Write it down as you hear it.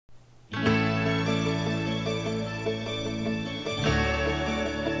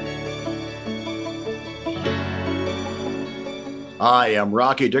I am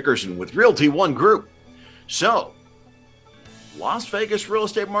Rocky Dickerson with Realty One Group. So, Las Vegas real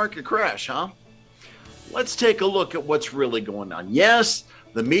estate market crash, huh? Let's take a look at what's really going on. Yes,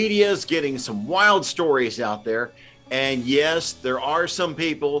 the media is getting some wild stories out there. And yes, there are some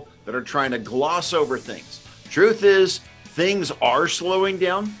people that are trying to gloss over things. Truth is, things are slowing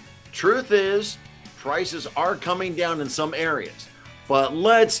down. Truth is, prices are coming down in some areas. But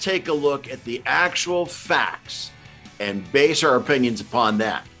let's take a look at the actual facts and base our opinions upon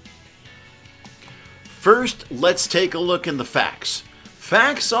that. First, let's take a look in the facts.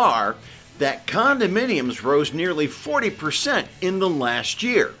 Facts are that condominiums rose nearly 40% in the last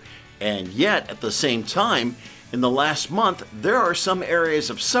year. And yet, at the same time, in the last month, there are some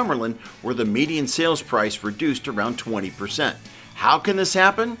areas of Summerlin where the median sales price reduced around 20%. How can this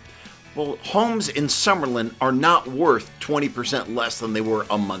happen? Well, homes in Summerlin are not worth 20% less than they were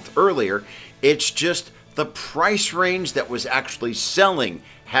a month earlier. It's just the price range that was actually selling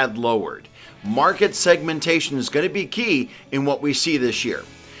had lowered. Market segmentation is going to be key in what we see this year.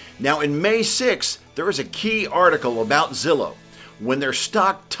 Now, in May 6th, there was a key article about Zillow when their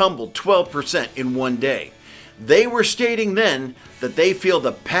stock tumbled 12% in one day. They were stating then that they feel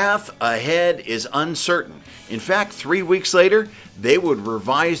the path ahead is uncertain. In fact, 3 weeks later, they would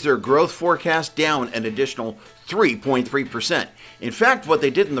revise their growth forecast down an additional 3.3%. In fact, what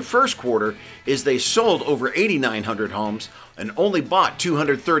they did in the first quarter is they sold over 8,900 homes and only bought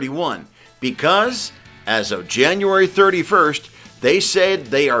 231 because, as of January 31st, they said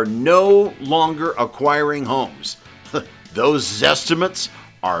they are no longer acquiring homes. Those estimates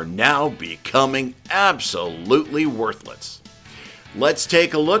are now becoming absolutely worthless. Let's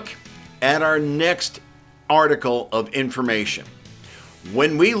take a look at our next article of information.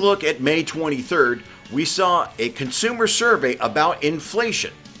 When we look at May 23rd, we saw a consumer survey about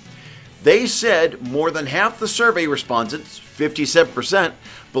inflation. They said more than half the survey respondents, 57%,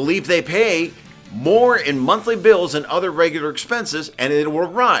 believe they pay more in monthly bills and other regular expenses, and it will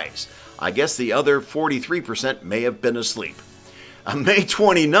rise. I guess the other 43% may have been asleep. On May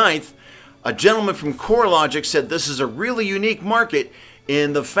 29th, a gentleman from CoreLogic said this is a really unique market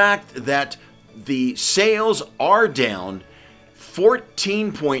in the fact that the sales are down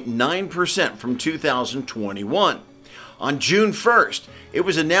 14.9% from 2021. On June 1st, it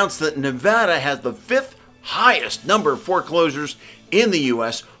was announced that Nevada has the fifth highest number of foreclosures in the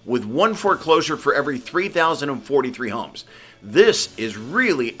U.S., with one foreclosure for every 3,043 homes. This is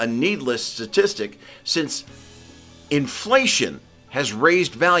really a needless statistic since inflation has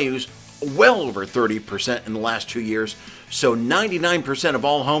raised values well over 30% in the last 2 years, so 99% of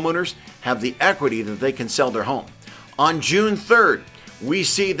all homeowners have the equity that they can sell their home. On June 3rd, we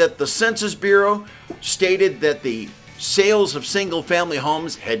see that the Census Bureau stated that the sales of single-family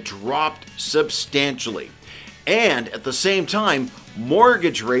homes had dropped substantially. And at the same time,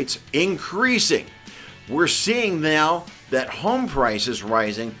 mortgage rates increasing. We're seeing now that home prices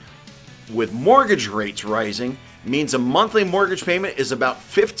rising with mortgage rates rising means a monthly mortgage payment is about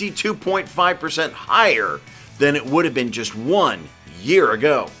 52.5% higher than it would have been just 1 year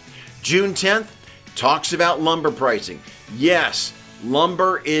ago. June 10th talks about lumber pricing. Yes,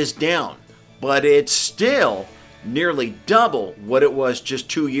 lumber is down, but it's still nearly double what it was just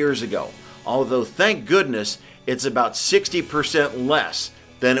 2 years ago. Although, thank goodness, it's about 60% less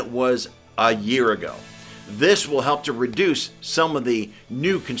than it was a year ago. This will help to reduce some of the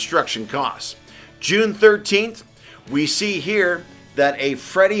new construction costs. June 13th, we see here that a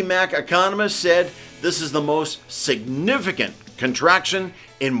Freddie Mac economist said this is the most significant contraction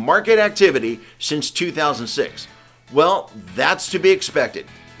in market activity since 2006. Well, that's to be expected.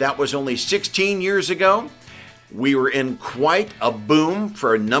 That was only 16 years ago. We were in quite a boom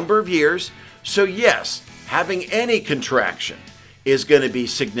for a number of years. So yes, having any contraction is going to be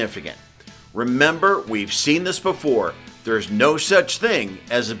significant. Remember, we've seen this before. There's no such thing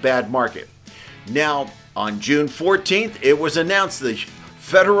as a bad market. Now, on June 14th, it was announced the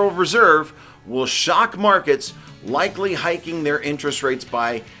Federal Reserve will shock markets, likely hiking their interest rates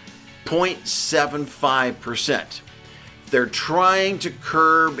by 0.75%. They're trying to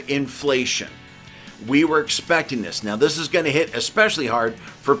curb inflation. We were expecting this. Now, this is going to hit especially hard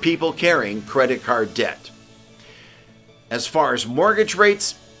for people carrying credit card debt. As far as mortgage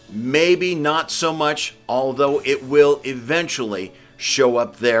rates, maybe not so much, although it will eventually show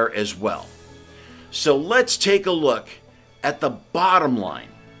up there as well. So let's take a look at the bottom line.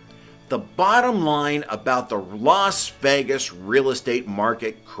 The bottom line about the Las Vegas real estate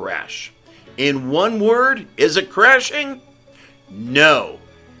market crash. In one word, is it crashing? No.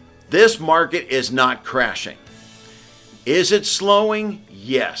 This market is not crashing. Is it slowing?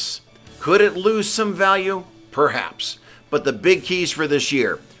 Yes. Could it lose some value? Perhaps. but the big keys for this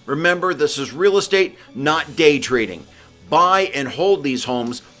year. Remember, this is real estate, not day trading. Buy and hold these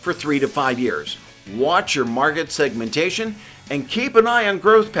homes for 3 to 5 years. Watch your market segmentation and keep an eye on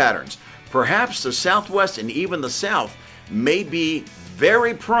growth patterns. Perhaps the Southwest and even the South may be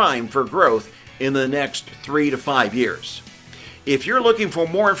very prime for growth in the next 3 to 5 years. If you're looking for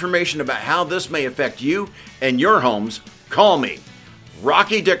more information about how this may affect you and your homes, call me,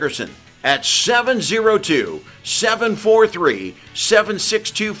 Rocky Dickerson, at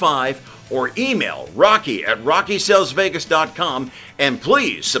 702-743-7625 or email rocky@rockysalesvegas.com, and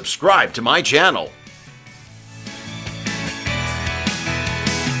please subscribe to my channel.